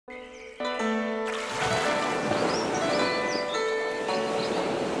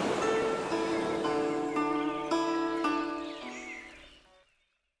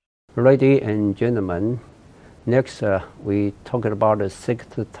Ladies and gentlemen, next we talk about the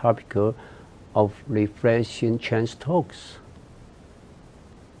sixth topic of refreshing Chinese talks.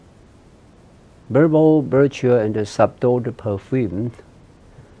 Verbal virtue and subtle perfume.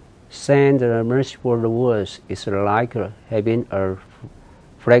 Saying the merciful words is like having a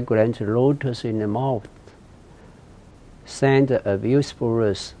fragrant lotus in the mouth. Saying the abuseful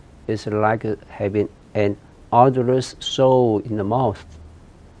words is like having an odorless soul in the mouth.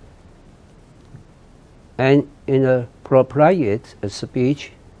 And in a appropriate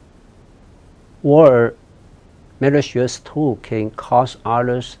speech, or malicious too can cause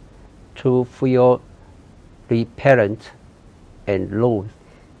others to feel repellent and loath.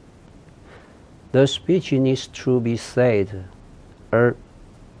 The speech needs to be said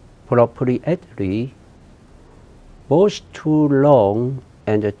appropriately. Both too long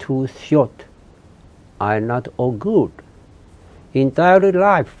and too short are not all good. In daily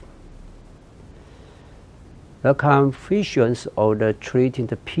life, the confusions of the treating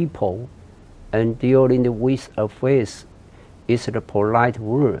the people and dealing with affairs is the polite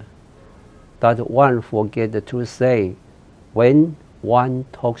word that one forgets to say when one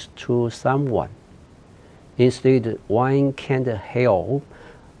talks to someone. Instead, one can't help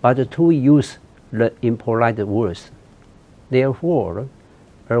but to use the impolite words. Therefore,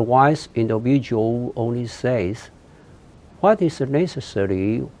 a wise individual only says what is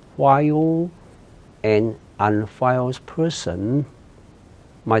necessary, while an unwise person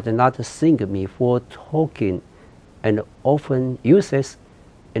might not think before talking and often uses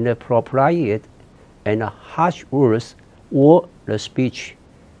inappropriate and harsh words, or the speech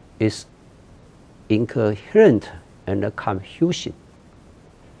is incoherent and confusing.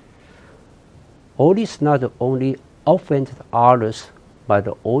 All this not only offends others, but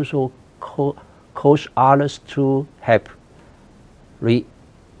also cause others to have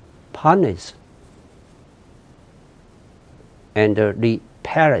repugnance and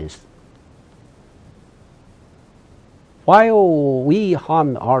repellence. While we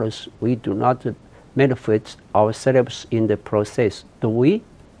harm others, we do not benefit ourselves in the process, do we?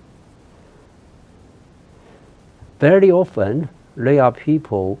 Very often, there are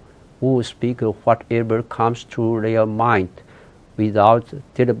people who speak whatever comes to their mind without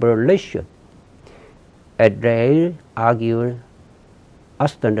deliberation, and they argue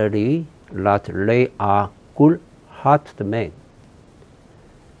ostensibly that they are good-hearted men.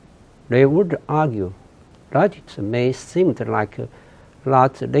 They would argue that it may seem like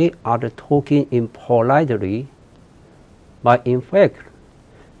that they are talking impolitely, but in fact,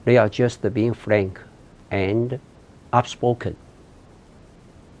 they are just being frank and outspoken.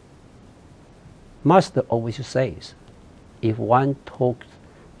 Master always says, if one talks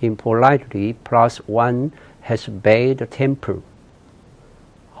impolitely plus one has bad temper,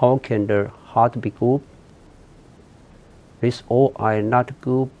 how can the heart be good? These all are not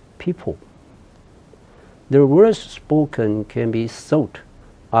good people. The words spoken can be sold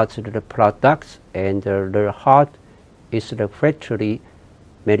as the products, and the heart is the factory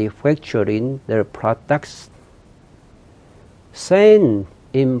manufacturing the products. Saying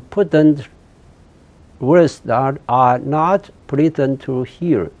impotent words that are not pleasant to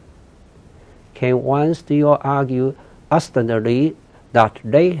hear, can one still argue ostensibly that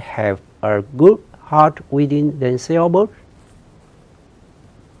they have a good heart within themselves?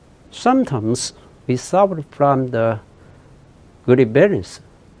 Sometimes we suffer from the good balance.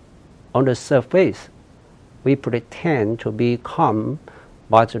 On the surface, we pretend to be calm,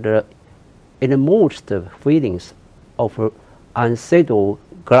 but the innermost feelings of unsettled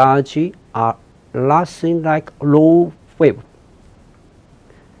grudge are lasting like low fever.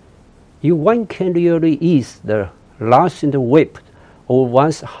 If one can really ease the lasting weight of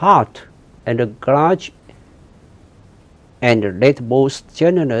one's heart and grudge, and let both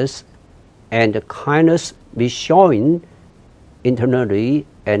gentleness and kindness be shown internally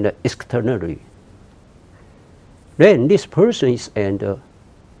and externally, then this person is an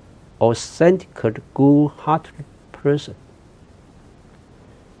authentic, good-hearted person.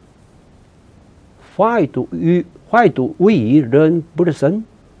 Why do we learn Buddhism?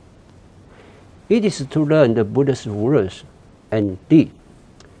 It is to learn the Buddha's words and deeds,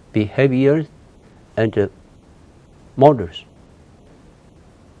 behaviors, and models.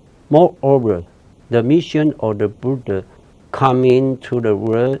 Moreover, the mission of the Buddha coming to the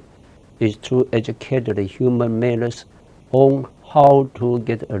world is to educate the human manners on how to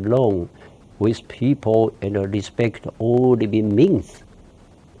get along with people and respect all living beings.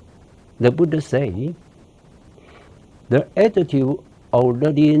 The Buddha said, the attitude of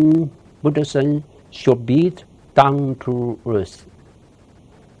learning Buddhism should be down to earth.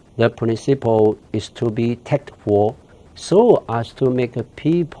 The principle is to be tactful so as to make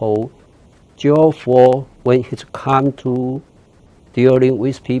people joyful when it comes to dealing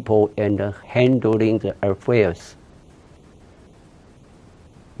with people and handling the affairs.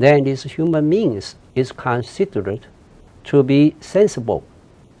 Then this human beings is considered to be sensible.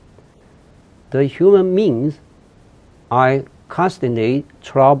 The human beings are constantly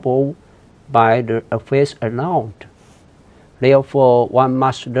troubled by the affairs around. Therefore, one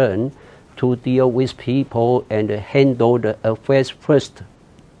must learn to deal with people and handle the affairs first,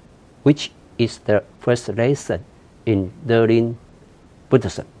 which is the first lesson in learning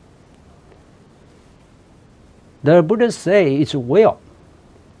Buddhism. The Buddha says, well,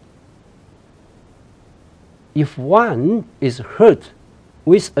 if one is hurt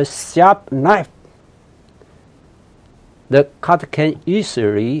with a sharp knife, the cut can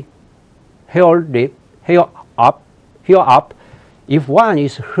easily heal up. If one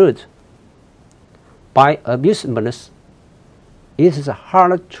is hurt by amusements, it is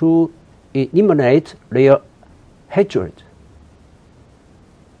hard to eliminate their hatred.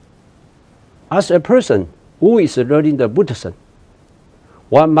 As a person who is learning the Buddhism,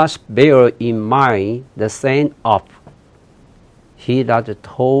 one must bear in mind the saying of, he that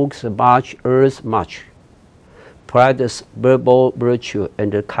talks much earns much, practice verbal virtue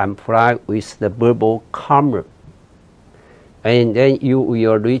and comply with the verbal karma, and then you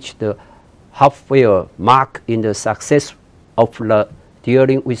will reach the halfway mark in the success of the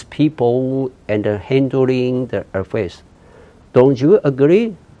dealing with people and handling the affairs. Don't you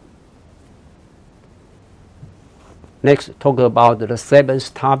agree? Next, talk about the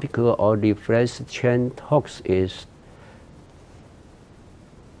seventh topic of the first chain talks is,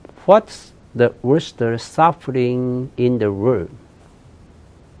 what's the worst suffering in the world?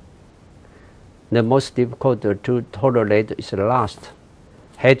 The most difficult to tolerate is the last.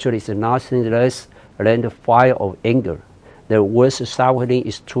 Hatred is nothing less than the fire of anger. The worst suffering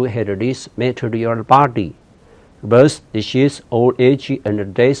is to have this material body. Birth, disease, old age,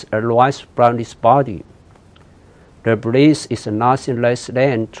 and death arise from this body. The bliss is nothing less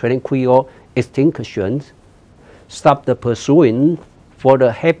than tranquil extinction. Stop the pursuing for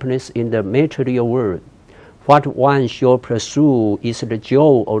the happiness in the material world. What one should pursue is the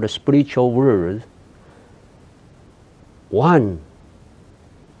joy of the spiritual world.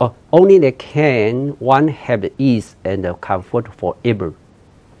 Only they can one have the ease and the comfort forever.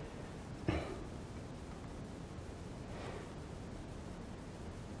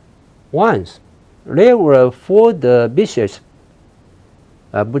 Once there were four vicious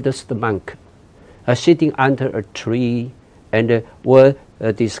Buddhist monks sitting under a tree and were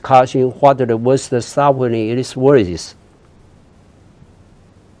discussing what the worst suffering in this world is.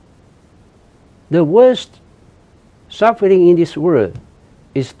 The worst suffering in this world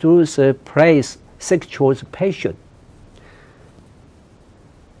is to suppress sexual passion.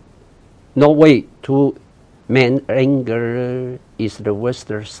 No way to man anger is the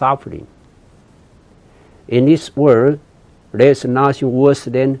worst suffering. In this world, there is nothing worse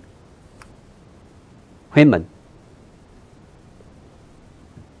than women.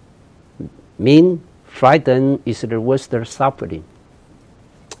 Being frightened is the worst suffering.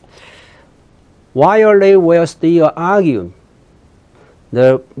 While they were still arguing,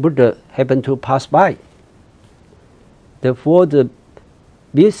 the Buddha happened to pass by. The four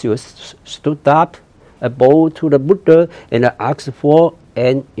vicious stood up, bowed to the Buddha, and asked for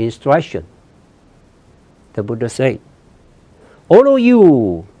an instruction. The Buddha said, all of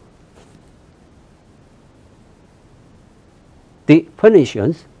you,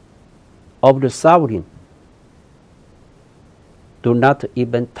 definitions of the suffering do not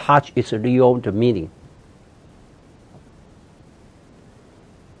even touch its real meaning.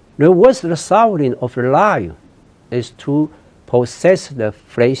 The worst suffering of life is to possess the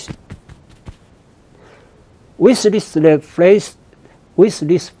flesh. With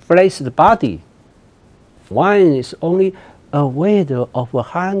this fleshed body, one is only aware of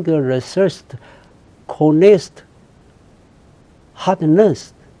hunger, thirst, coldness,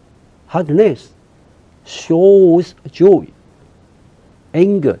 hardness, shows joy,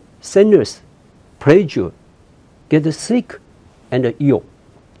 anger, sadness, pleasure, get sick and ill,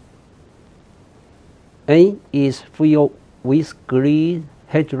 and is filled with greed,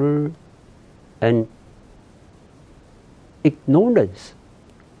 hatred, and ignorance.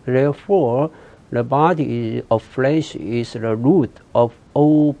 Therefore, the body of flesh is the root of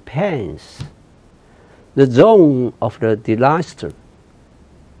all pains, the zone of the disaster.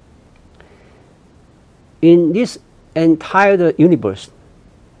 In this entire universe,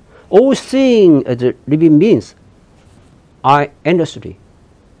 all things as living beings are endlessly,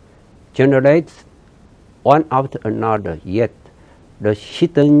 generate one after another, yet the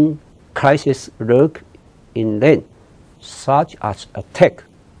hidden crises lurk in them, such as attack,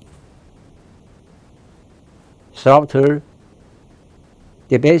 slaughter,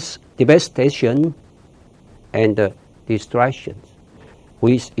 devastation, and destruction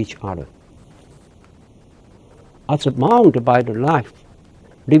with each other. As bound by the life,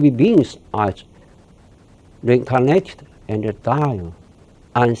 living beings are reincarnated and die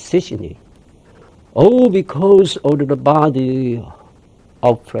unceasingly, all because of the body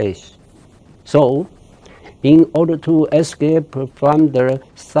of flesh. So, in order to escape from the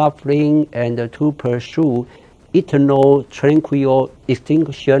suffering and to pursue eternal tranquil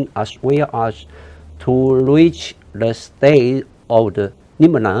extinction, as well as to reach the state of the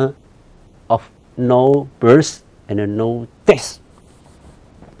nirvana of no birth and no death,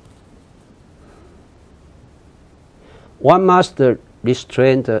 one must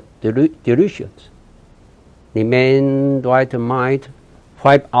restrain the delusions, remain right mind,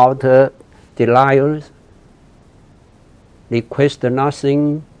 wipe out denials, request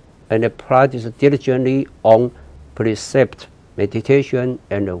nothing, and practice diligently on precept, meditation,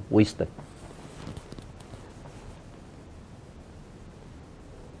 and wisdom.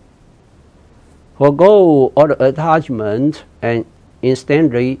 Forgo all attachment, and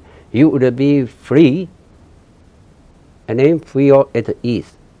instantly you will be free, and then feel at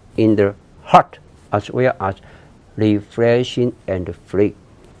ease in the heart, as well as refreshing and free.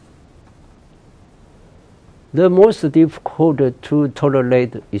 The most difficult to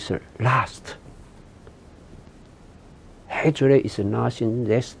tolerate is lust. Hatred is nothing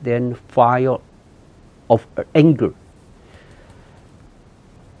less than fire of anger.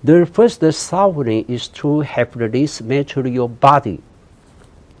 The first suffering is to have this material body.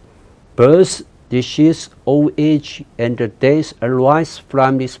 Birth, disease, old age, and death arise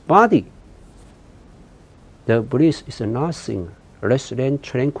from this body. The bliss is nothing less than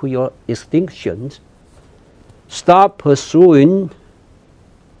tranquil extinction. Stop pursuing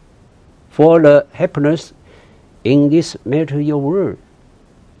for the happiness in this material world.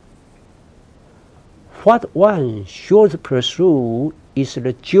 What one should pursue is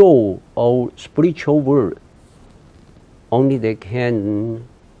the joy of spiritual world. Only they can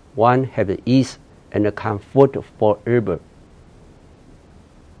one have the ease and the comfort forever.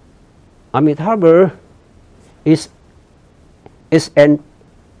 Amitabha is an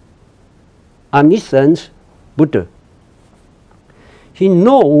omniscient Buddha. He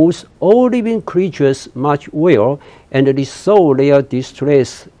knows all living creatures much well and resolves their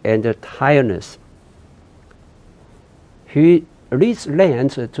distress and tiredness. He leads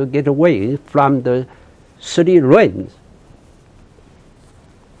lands to get away from the city rains.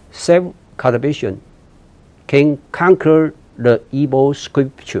 Self-cultivation can conquer the evil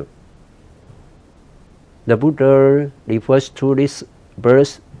scripture. The Buddha refers to this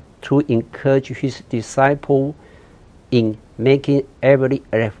verse to encourage his disciple in making every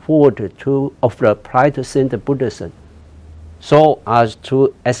effort of the practicing Buddhism, so as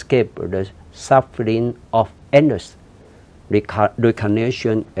to escape the suffering of endless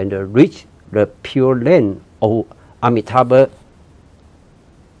reincarnation and reach the pure land of Amitabha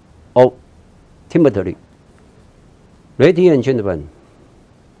ultimately. Ladies and gentlemen,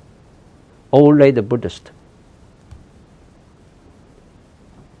 all late Buddhists,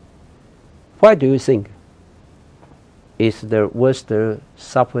 what do you think is the worst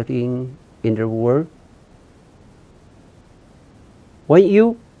suffering in the world? When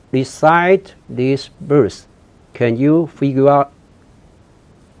you recite this verse, can you figure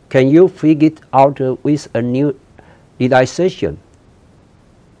it out with a new realization?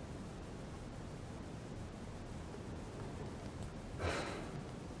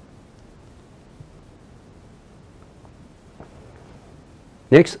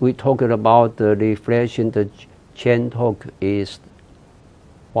 Next, we talked about the reflection. The Chan talk is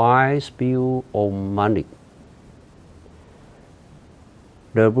why spill on money.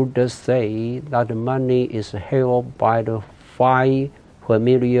 The Buddha say that money is held by the five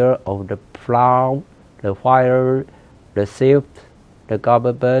familiar of the plow, the fire, the theft, the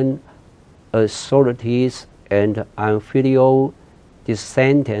government, authorities, and unfilial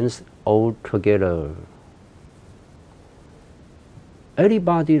descendants all together.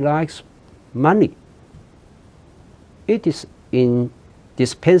 Everybody likes money. It is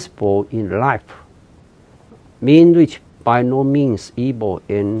indispensable in life. Being rich by no means evil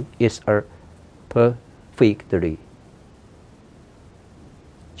and is a perfectly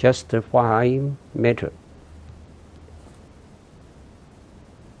justified matter.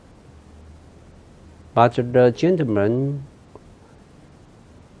 But the gentleman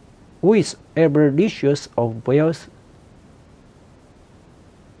with avaricious of wealth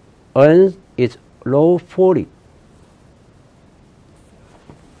earns its lawfully.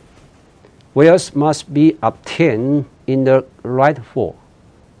 Wealth must be obtained in the rightful,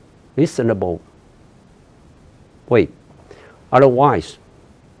 reasonable way. Otherwise,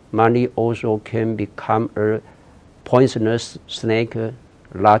 money also can become a poisonous snake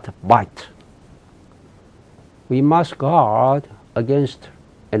that bites. We must guard against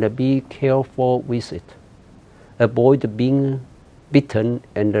and be careful with it. Avoid being bitten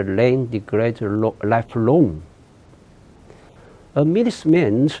and then regret lifelong. A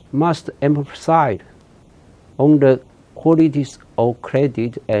businessman must emphasize on the qualities of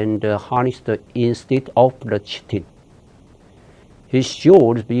credit and honesty instead of the cheating. He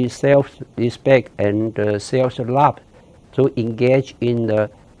should be self-respect and self-love to engage in the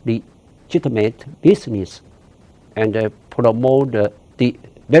legitimate business and promote the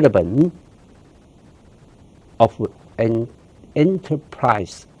development of an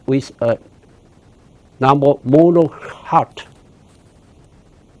enterprise with a moral heart.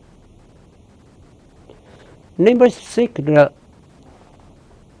 Never seek the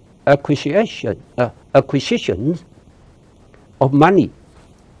acquisition of money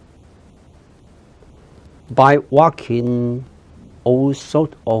by walking all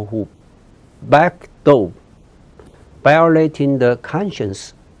sorts of backdoor, violating the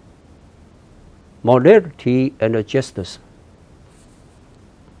conscience, morality, and justice.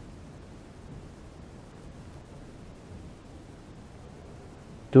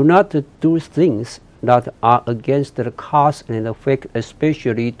 Do not do things that are against the cause and effect,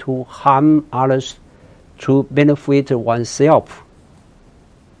 especially to harm others, to benefit oneself.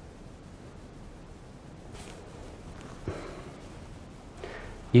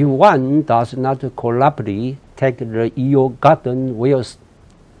 If one does not collaboratively take the ill-gotten wealth,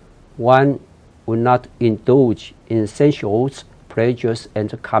 one will not indulge in sensual pleasures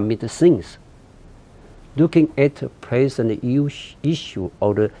and commit sins. Looking at the present issue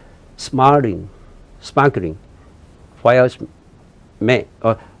of the smuggling, firearms,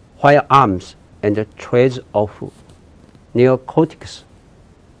 and the trade of narcotics,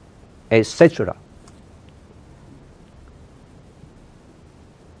 etc.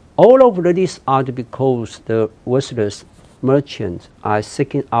 All of this are because the worthless merchants are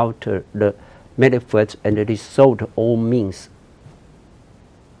seeking out the benefit and result all means.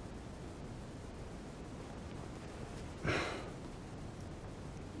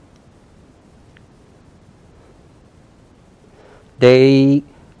 They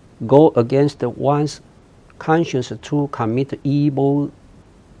go against one's conscience to commit evil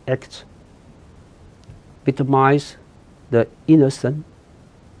acts, victimize the innocent,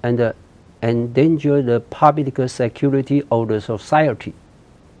 and endanger the public security of the society.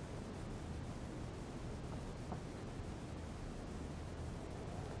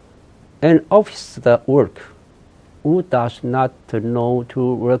 An officer who does not know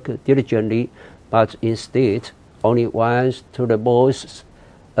to work diligently, but instead only wants to the boss's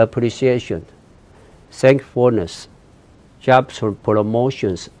appreciation, thankfulness, job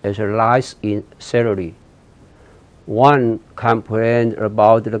promotions, as a rise in salary. One complains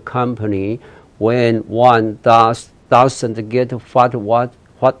about the company when one doesn't get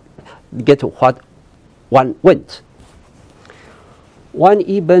what one wants. One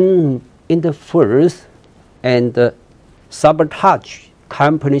even interferes and sabotage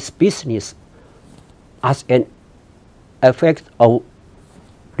company's business as an effect of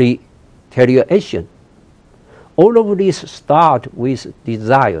retaliation. All of these start with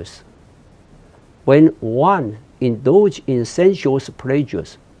desires. When one indulges in sensual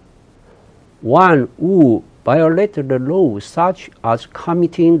pleasures, one who violated the law, such as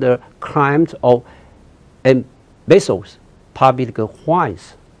committing the crimes of embezzles, public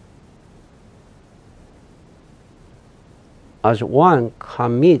fines. As one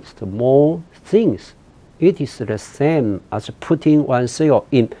commits more things, it is the same as putting oneself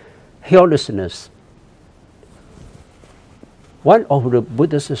in helplessness. One of the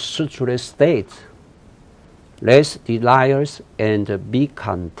Buddha's sutra states, "Less desires and be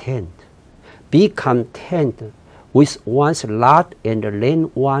content. Be content with one's lot, and then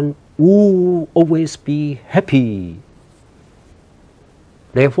one will always be happy."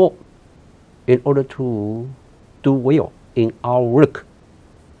 Therefore, in order to do well in our work,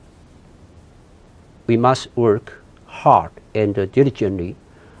 we must work hard and diligently,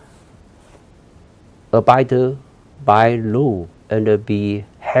 abide by law, and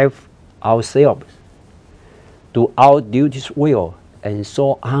behave ourselves, do our duties well, and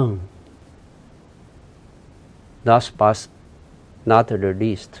so on. Last but not the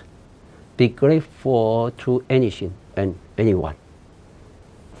least, be grateful to anything and anyone.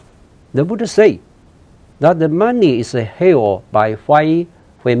 The Buddha said that the money is held by five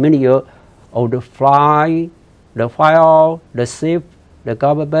familiar of the fly, the fire, the thief, the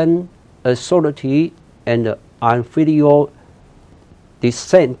government, authority, and the unfilial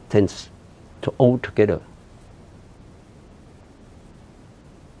descendants all together.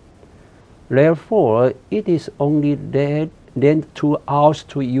 Therefore, it is only lent to us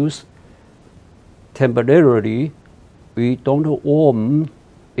to use temporarily. We don't own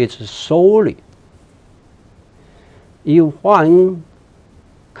it solely. If one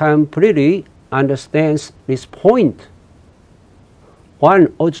completely understands this point,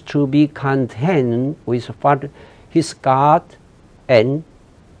 one ought to be content with what he's got and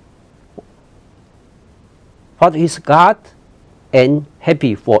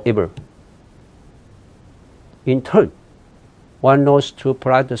happy forever. In turn, one knows to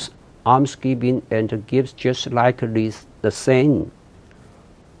practice almsgiving and gives just like this the same.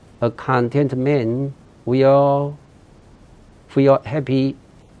 A content man will feel happy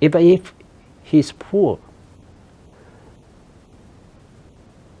even if he is poor.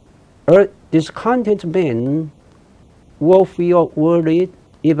 A discontent man will feel worried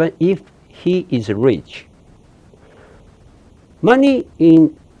even if he is rich. Money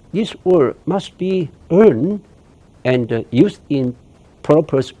in this world must be earned and used in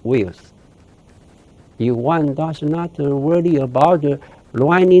proper ways. If one does not worry about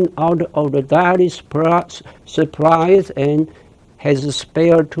running out of the daily supplies and has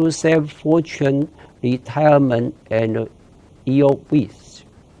spare to save fortune, retirement, and ill wish,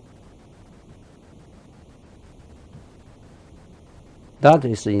 that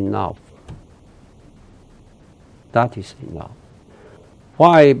is enough. That is enough.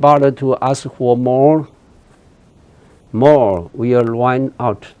 Why bother to ask for more? More will run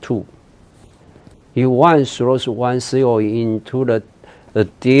out too. If one throws oneself into the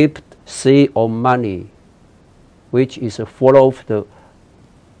deep sea of money, which is full of the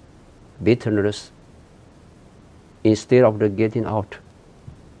bitterness, instead of the getting out,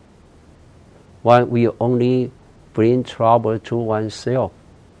 one will only bring trouble to oneself.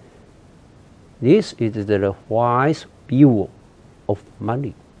 This is the wise view of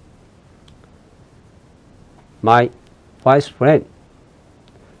money. My wise friend,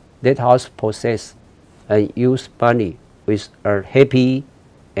 let us possess and use money with a happy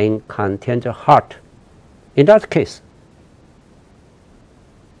and content heart. In that case,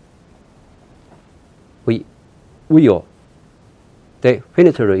 we will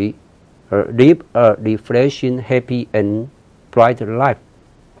definitely live a refreshing, happy, and bright life.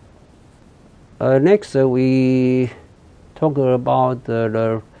 Next, we talk about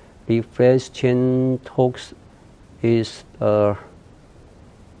the refreshing talks is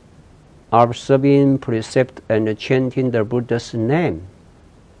observing precept and chanting the Buddha's name.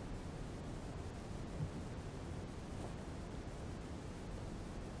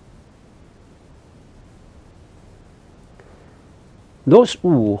 Those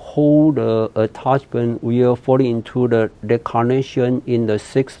who hold attachment will fall into the reincarnation in the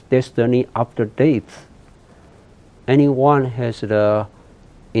sixth destiny after death. Anyone has the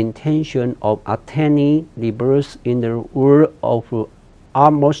intention of attaining rebirth in the world of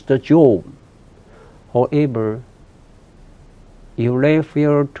utmost joy. However, if they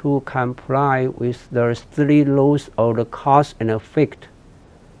fail to comply with the three laws of the cause and effect,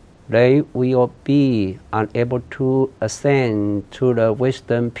 they will be unable to ascend to the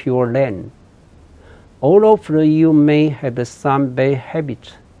Western Pure Land. All of you may have some bad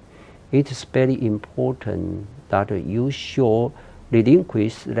habits. It is very important that you should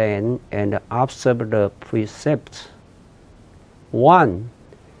relinquish them and observe the precepts. 1.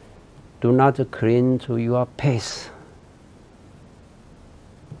 Do not cling to your past.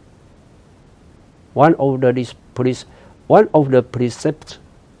 One of the precepts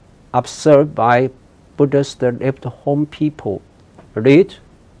observed by Buddha's left home people read,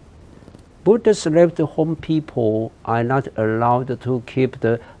 Buddha's left home people are not allowed to keep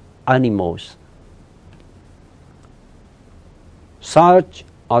the animals, such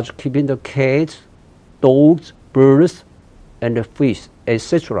as keeping the cats, dogs, birds, and fish,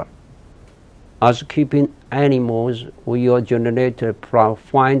 etc. As keeping animals will generate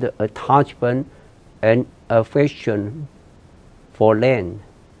profound attachment and affection for land.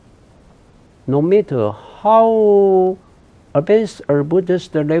 No matter how advanced a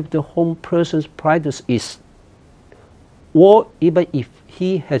Buddhist left home person's practice is, or even if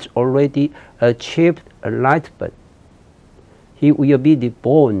he has already achieved enlightenment, he will be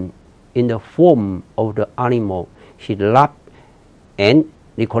reborn in the form of the animal he loved and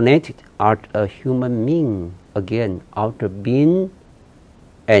reconnected as a human being again after being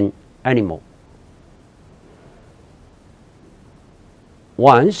an animal.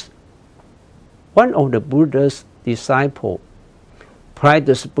 Once, one of the Buddha's disciples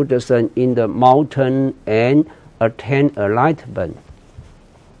practiced Buddhism in the mountain and attained enlightenment.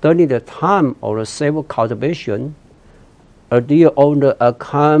 During the time of the self-cultivation, a deer owner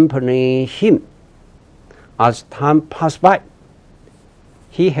accompanied him. As time passed by,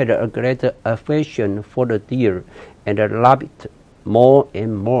 he had a great affection for the deer and loved it more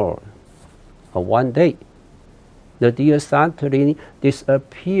and more. One day, the deer suddenly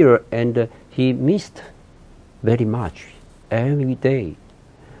disappeared and he missed very much every day.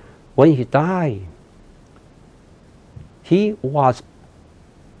 When he died, he was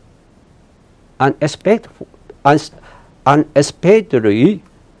unexpectedly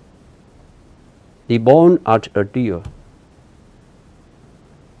reborn as a deer.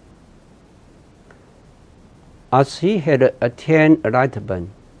 As he had attained enlightenment,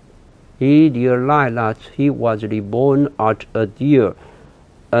 he realized that he was reborn as a deer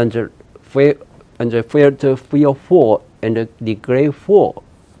and felt fearful and regretful.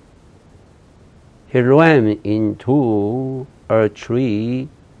 He ran into a tree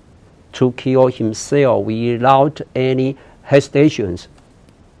to kill himself without any hesitation.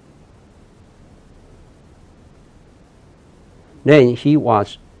 Then he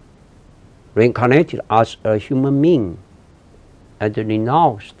was reincarnated as a human being and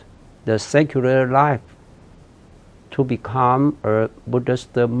renounced the secular life to become a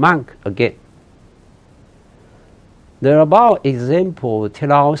Buddhist monk again. The above example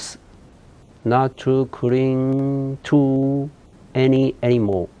tells us not to cling to any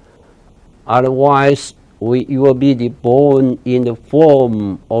animal. Otherwise, we will be reborn in the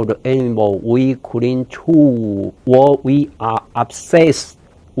form of the animal we cling to or we are obsessed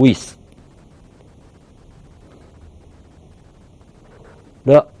with.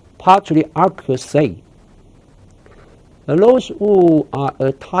 The patriarch say, those who are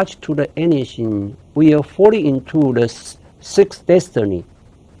attached to the anything will fall into the sixth destiny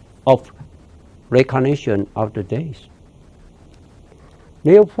of reincarnation of the days.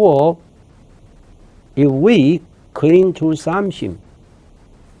 Therefore, if we cling to something,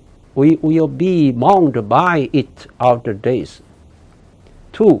 we will be bound by it after days.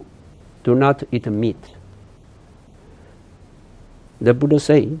 2. Do not eat meat. The Buddha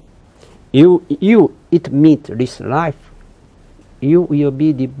said, you eat meat this life, you will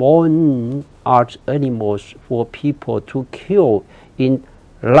be reborn as animals for people to kill in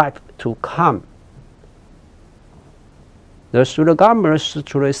life to come. The Sudagama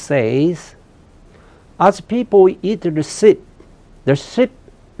Sutra says, as people eat the sheep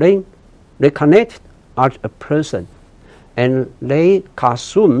then reincarnated as a person, and they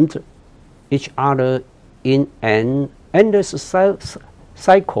consumed each other in an endless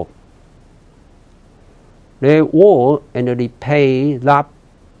cycle. They war and repay love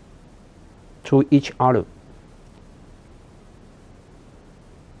to each other.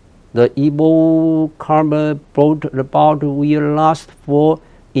 The evil karma brought about will last for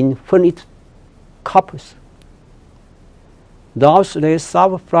infinite couples. Thus they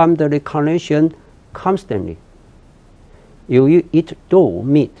suffer from the reincarnation constantly. If you eat dog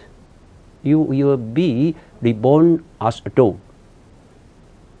meat, you will be reborn as a dog.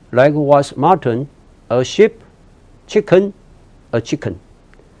 Likewise, mutton, a sheep, chicken, a chicken,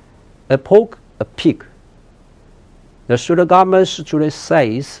 a pork, a pig. The Sudagama Sutra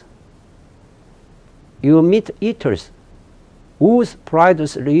says, you meat eaters whose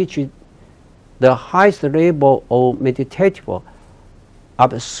practice reaches the highest level of meditative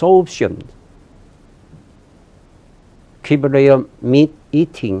absorption keep their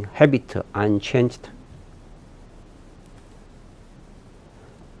meat-eating habit unchanged.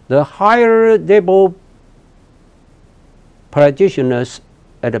 The higher level practitioners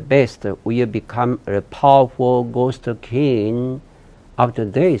at best will become a powerful ghost king after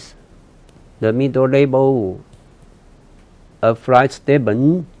death. The middle level, a flight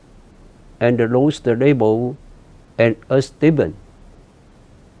demon, and the lowest level, an earth demon.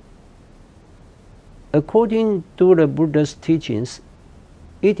 According to the Buddha's teachings,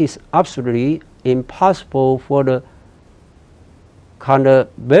 it is absolutely impossible for the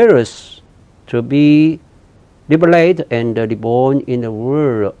carnivorous to be liberated and reborn in the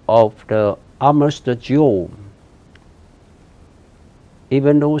world of the almost Joe.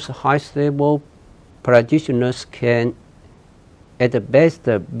 Even those highest level practitioners can at best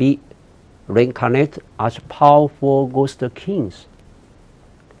be reincarnated as powerful ghost kings,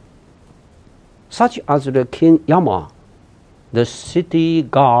 such as the King Yama, the city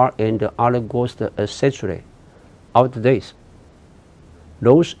guard and the other ghosts, etc. Of this,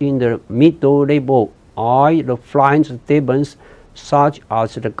 those in the middle level are the flying demons, such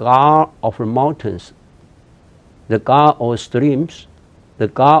as the god of mountains, the god of streams, the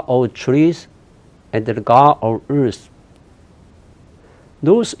god of trees, and the god of earth.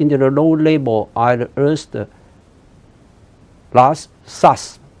 Those in the low level are the earth's last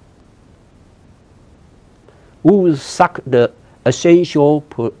sus, who suck the essential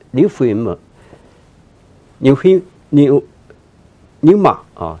pneuma,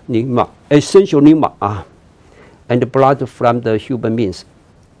 essential pneuma, and the blood from the human beings.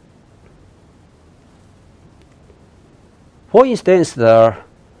 For instance, the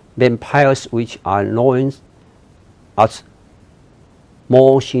vampires, which are known as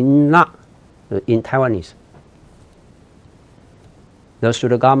Mo-Xin-Na in Taiwanese. The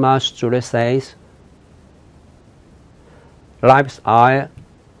Sudagama Sutra says, lives are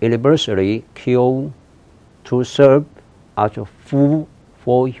universally killed to serve as a food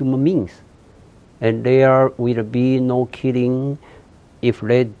for human beings, and there will be no killing if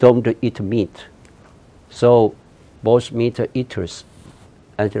they don't eat meat. So both meat eaters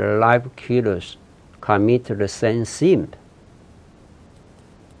and the life killers commit the same sin.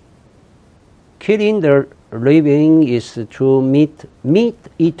 Killing the living is to meet meat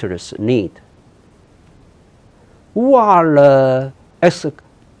eaters' need. Who are the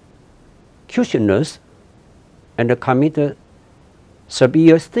executioners and commit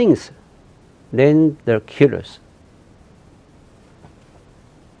severe things than the killers.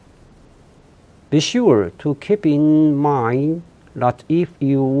 Be sure to keep in mind that if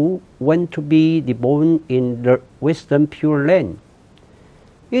you want to be reborn in the Western Pure Land,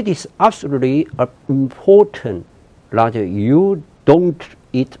 it is absolutely important that you don't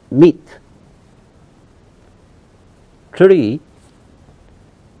eat meat. 3.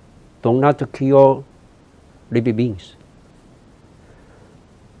 Do not kill living beings.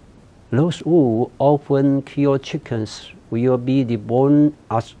 Those who often kill chickens will be reborn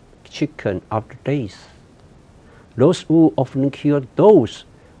as chicken after days. Those who often kill dogs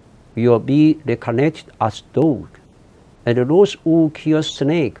will be reincarnated as dog, and those who kill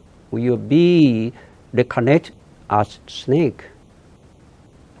snake will be reincarnated as snake.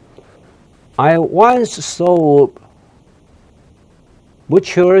 I once saw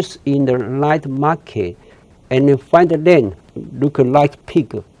butchers in the night market and find them look like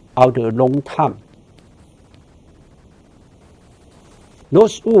pig after a long time.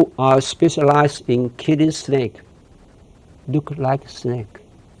 Those who are specialized in killing snake look like snake,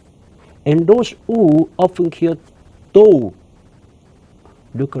 and those who often kill dog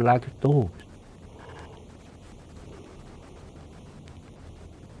look like dogs.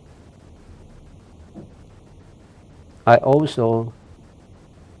 I also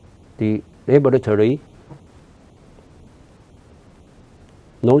the laboratory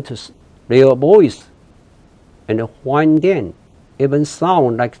notice their voice, and when then even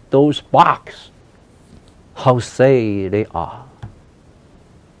sound like those barks. How say they are.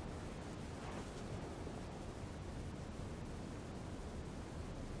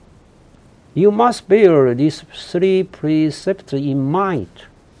 You must bear these 3 precepts in mind.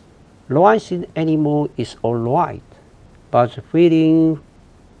 Raising animal is all right, but feeling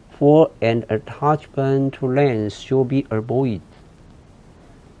for an attachment to land should be avoided.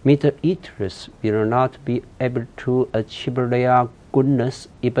 Meat eaters will not be able to achieve their goodness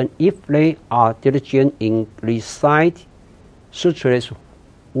even if they are diligent in reciting sutras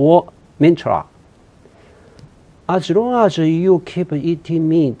or mantra. As long as you keep eating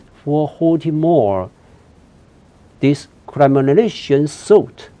meat for 40 more, discrimination,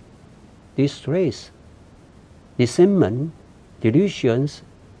 thought, distress, resentment, delusions,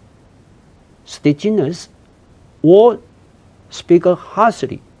 stinginess, or speak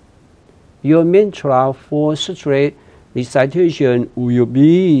harshly, your mantra for sutra recitation will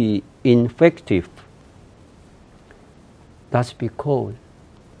be ineffective. That's because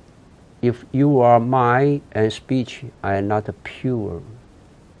if your mind and speech are not pure,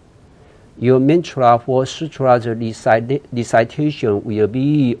 your mantra for sutra recitation will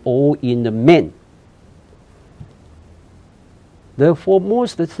be all in the man. The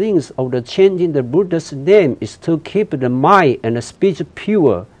foremost things of the chanting the Buddha's name is to keep the mind and the speech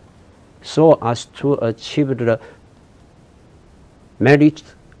pure, so as to achieve the merit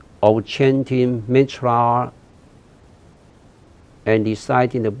of chanting mantra and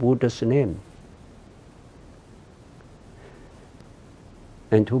reciting the Buddha's name,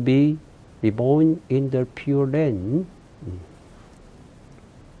 and to be reborn in the Pure Land.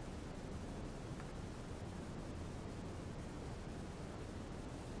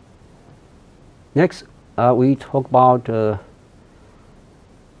 Next, we talk about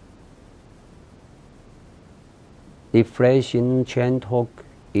refreshing Chan talk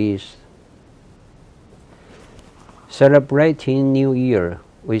is celebrating New Year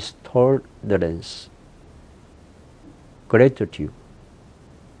with tolerance, gratitude,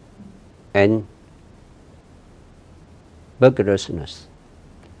 and vigorousness.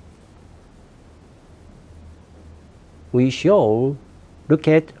 We should look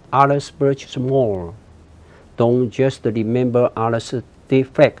at others' virtues more. Don't just remember others'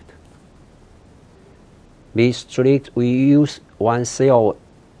 defect. Be strict with oneself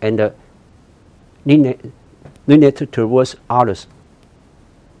and lenient towards others.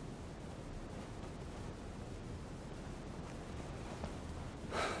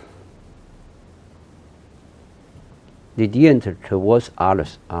 Lenient towards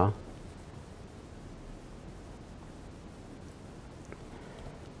others.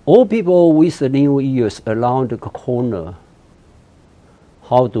 All people with the New Year's around the corner.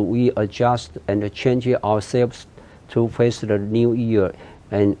 How do we adjust and change ourselves to face the New Year,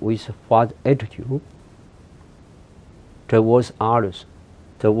 and with what attitude towards others?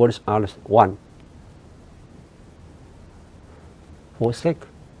 One, forsake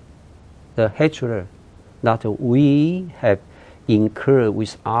the hatred that we have incurred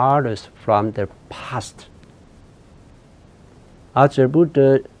with others from the past. As the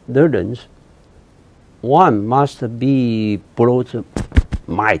Buddha learns, one must be broad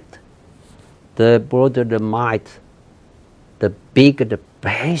might. The broader the might, the bigger the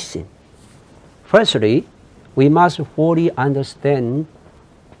basin. Firstly, we must fully understand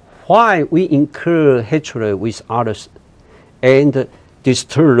why we incur hatred with others and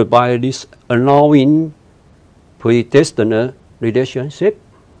disturbed by this annoying predestined relationship.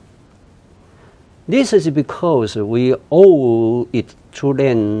 This is because we owe it to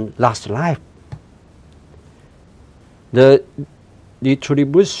them last life. The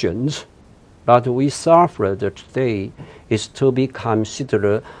retributions that we suffer today is to be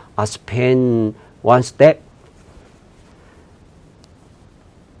considered as paying one's debt.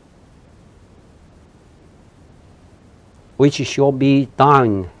 Which shall be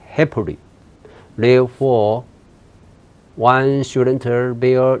done happily. Therefore, one shouldn't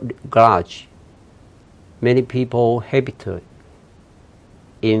bear grudge. Many people habitually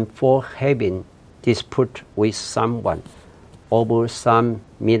in for having dispute with someone over some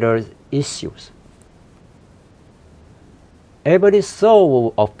minor issues. Every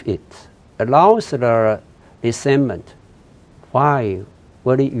soul of it allows the resentment. Why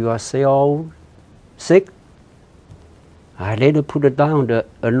worry yourself sick? I later put down the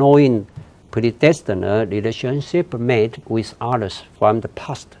annoying predestined relationship made with others from the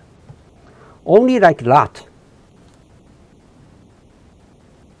past. Only like that,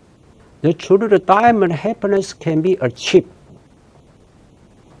 the true diamond happiness can be achieved.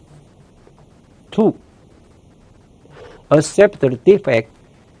 2. Accept the defect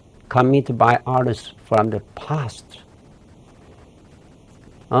committed by others from the past.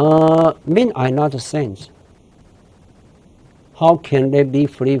 Men are not saints. How can they be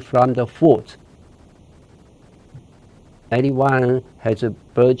free from the fault? Anyone has a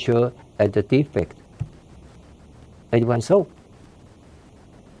virtue and a defect. Anyone so?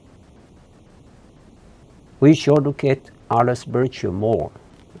 We should look at others' virtue more.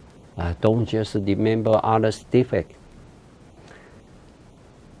 Don't just remember others' defect.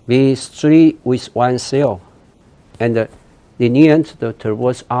 Be strict with oneself and lenient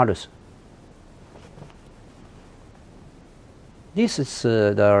towards others. This is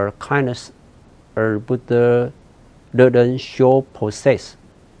the kindness a Buddha learned should possess.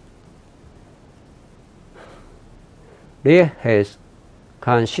 There has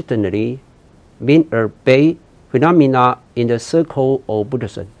consistently been a big phenomena in the circle of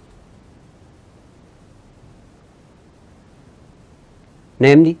Buddhism,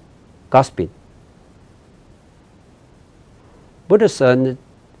 namely gossiping. Buddhism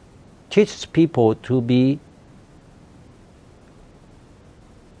teaches people to be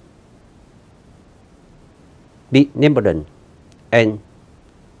benevolent and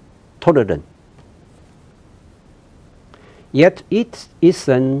tolerant. Yet it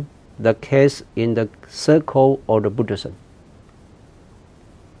isn't the case in the circle of the Buddhism.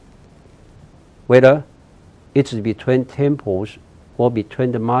 Whether it's between temples or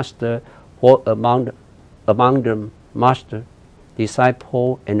between the master or among the master,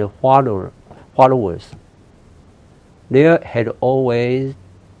 disciple, and the followers, there had always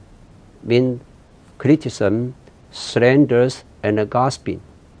been criticism, slanders, and gossiping.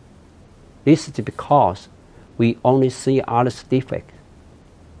 This is because we only see others' defects.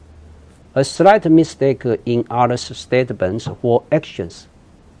 a slight mistake in others' statements or actions.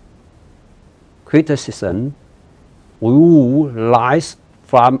 Criticism will rise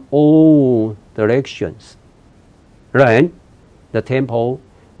from all directions. Then the temple,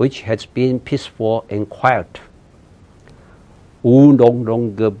 which has been peaceful and quiet, will no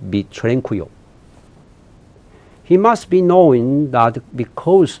longer be tranquil. He must be knowing that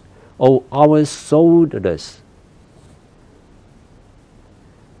because of our soulless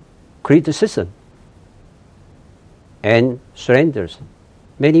criticism and surrenders,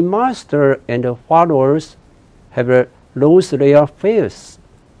 many masters and followers have lost their faith.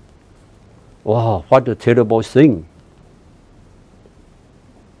 Wow, what a terrible thing.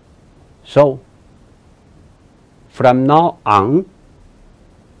 So, from now on,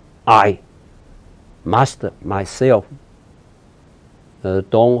 I must myself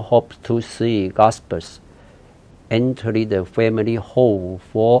don't hope to see Gospels entering the family hall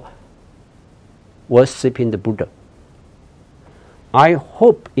for worshipping the Buddha. I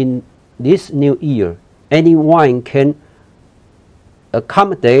hope in this new year anyone can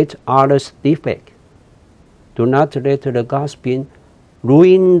accommodate others' defect. Do not let the gossiping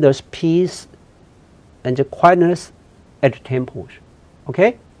ruin the peace and the quietness at the temples.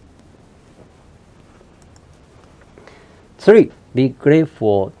 Okay? 3. Be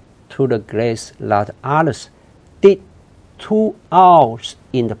grateful to the grace that others did to us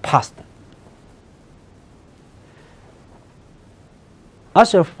in the past.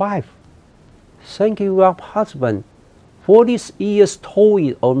 As a wife, thank your husband for this year's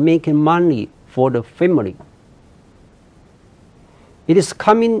toil of making money for the family. It is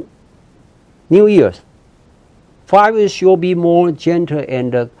coming New Year's. Wives should be more gentle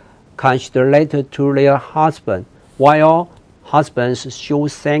and considerate to their husband, while husbands should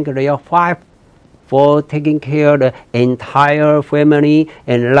thank their wife for taking care of the entire family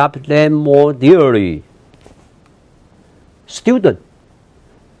and love them more dearly. Students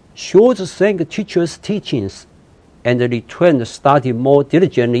should thank teachers' teachings and return to study more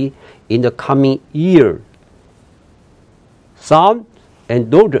diligently in the coming year. Son and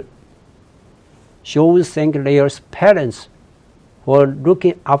daughter should thank their parents for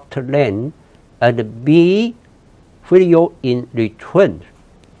looking after them and be filial in return.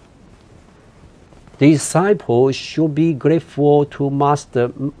 Disciples should be grateful to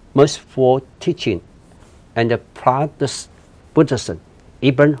Master merciful teaching and practice Buddhism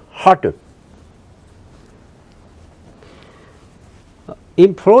even harder.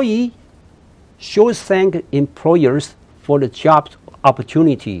 Employees should thank employers for the job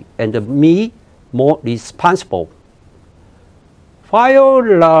opportunity and be more responsible, while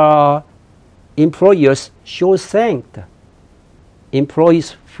the employers should thank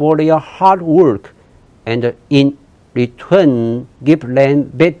employees for their hard work and in return give them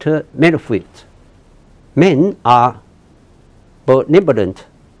better benefits. Men are benevolent.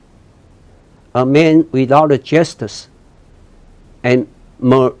 A man without justice and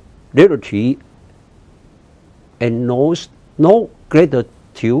morality and knows no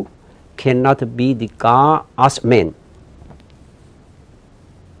gratitude cannot be regarded as man.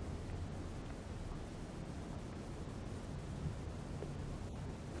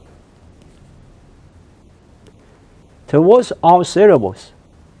 Towards ourselves,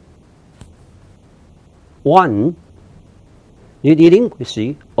 1.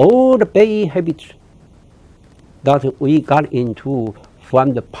 Relinquish all the bad habits that we got into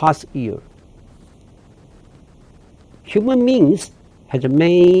from the past year. Human beings have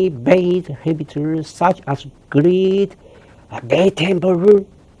many bad habits such as greed, bad temper,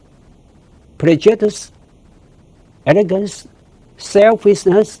 prejudice, arrogance,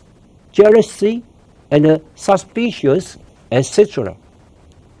 selfishness, jealousy, and suspicious, etc.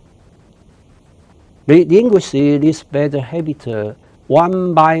 Relinquish this bad habit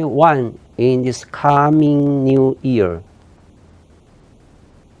one by one in this coming new year.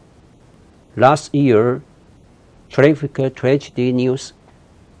 Last year, traffic tragedy news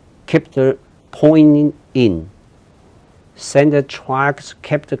kept pouring in. Center trucks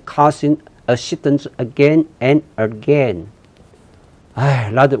kept causing accidents again and again.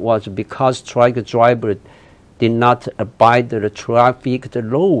 That was because truck drivers did not abide the traffic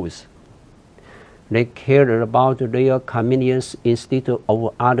laws. They cared about their convenience instead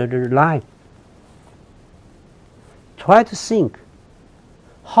of other life. Try to think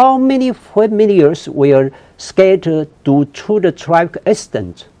how many families were scattered due to the traffic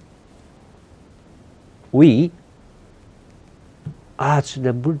accident. We, as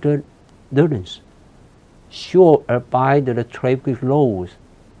the Buddha learners, should abide the traffic laws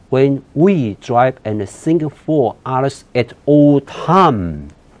when we drive and think for others at all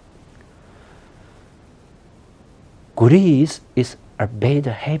times. greed is a bad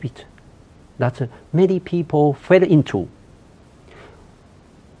habit that many people fall into.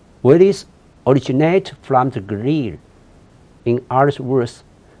 Worries originate from the greed. In other words,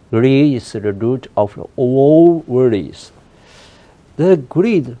 greed is the root of all worries. The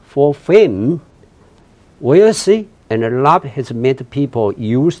greed for fame, wealth, and love has made people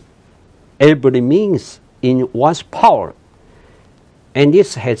use every means in one's power, and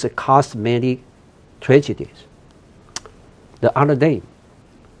this has caused many tragedies. The other day,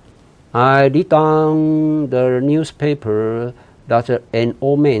 I read on the newspaper that an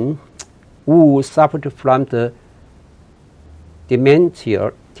old man who suffered from the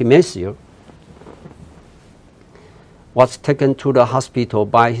dementia was taken to the hospital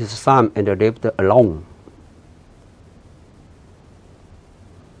by his son and left alone.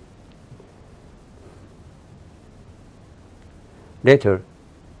 Later,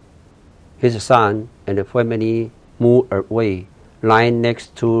 his son and the family moved away, lying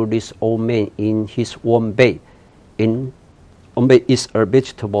next to this old man in his warm bed. In bed is a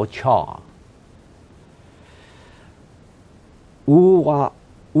vegetable jar. Who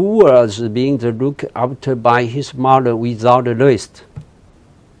was being looked after by his mother without rest.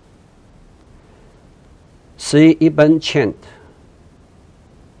 She even chant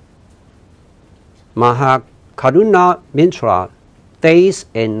Mahakaruna mantra days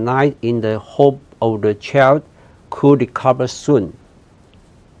and nights in the hope of the child could recover soon.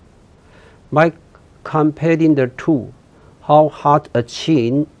 By comparing the two, how hard a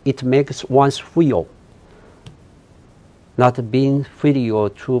change it makes one feel. Not being filial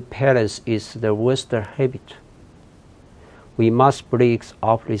to parents is the worst habit. We must break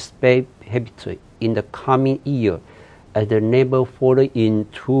off this bad habit in the coming year and never fall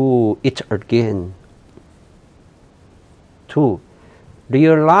into it again. 2.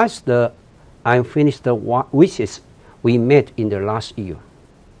 Realize the unfinished wishes we made in the last year.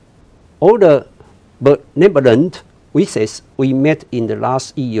 All the benevolent wishes we made in the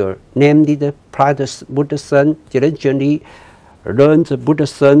last year, namely the practice Buddhism, diligently learn the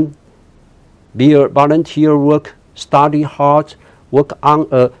Buddhism, be volunteer work, study hard, work on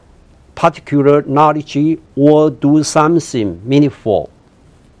a particular knowledge, or do something meaningful.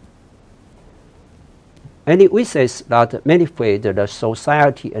 Any wishes that manifest the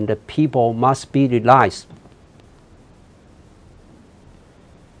society and the people must be realized.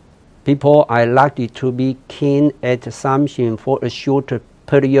 People are likely to be keen at something for a short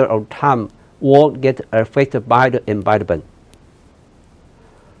period of time or get affected by the environment.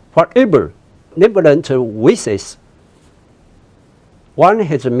 Whatever benevolent wishes one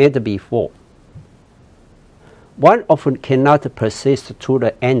has made before, one often cannot persist to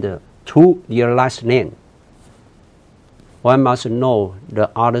the end to realize them. One must know the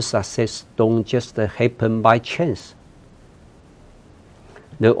other success don't just happen by chance.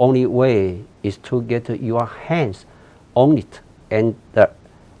 The only way is to get your hands on it and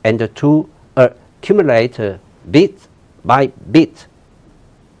to accumulate bit by bit.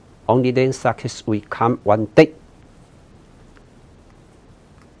 Only then success will come one day.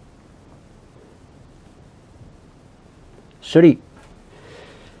 Three,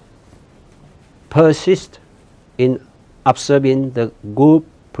 persist in observing the good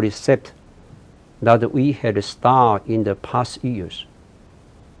precept that we had started in the past years.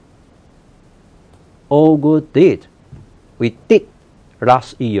 All good deed we did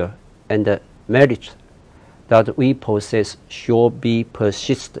last year and the merit that we possess should be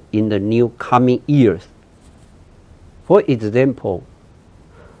persist in the new coming years. For example,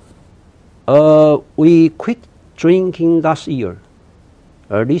 we quit drinking last year.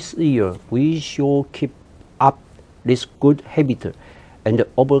 This year we should keep up this good habit and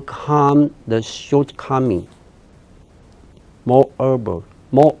overcome the shortcoming. Moreover,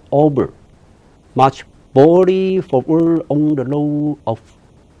 much body forward on the road of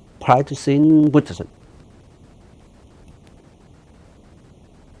practicing Buddhism.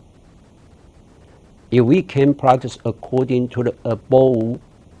 If we can practice according to the above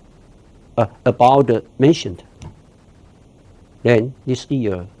mentioned, then this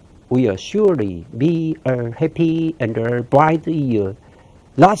year will surely be a happy and a bright year.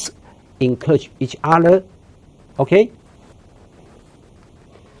 Let's encourage each other, okay?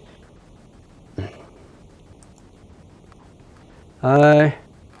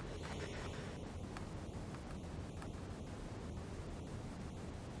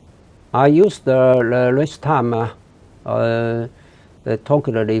 I use the rest time talk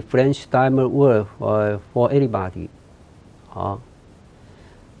the French time word for anybody.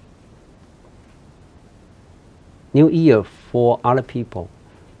 New Year for other people.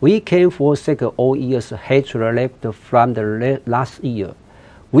 We can forsake all years hatred left from the last year.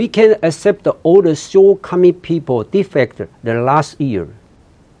 We can accept all the shortcoming people defect the last year.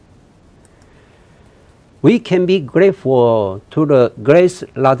 We can be grateful to the grace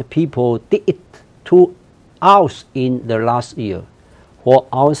that people did to us in the last year for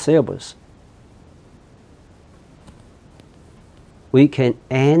ourselves. We can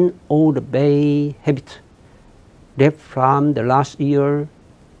end all the bad habits left from the last year.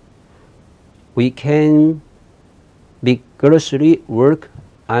 We can vigorously work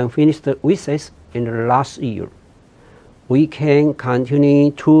unfinished wishes in the last year. We can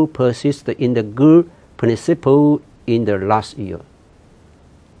continue to persist in the good principle in the last year.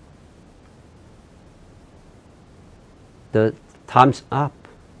 The time's up.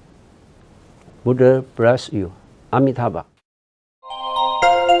 Buddha bless you. Amitabha.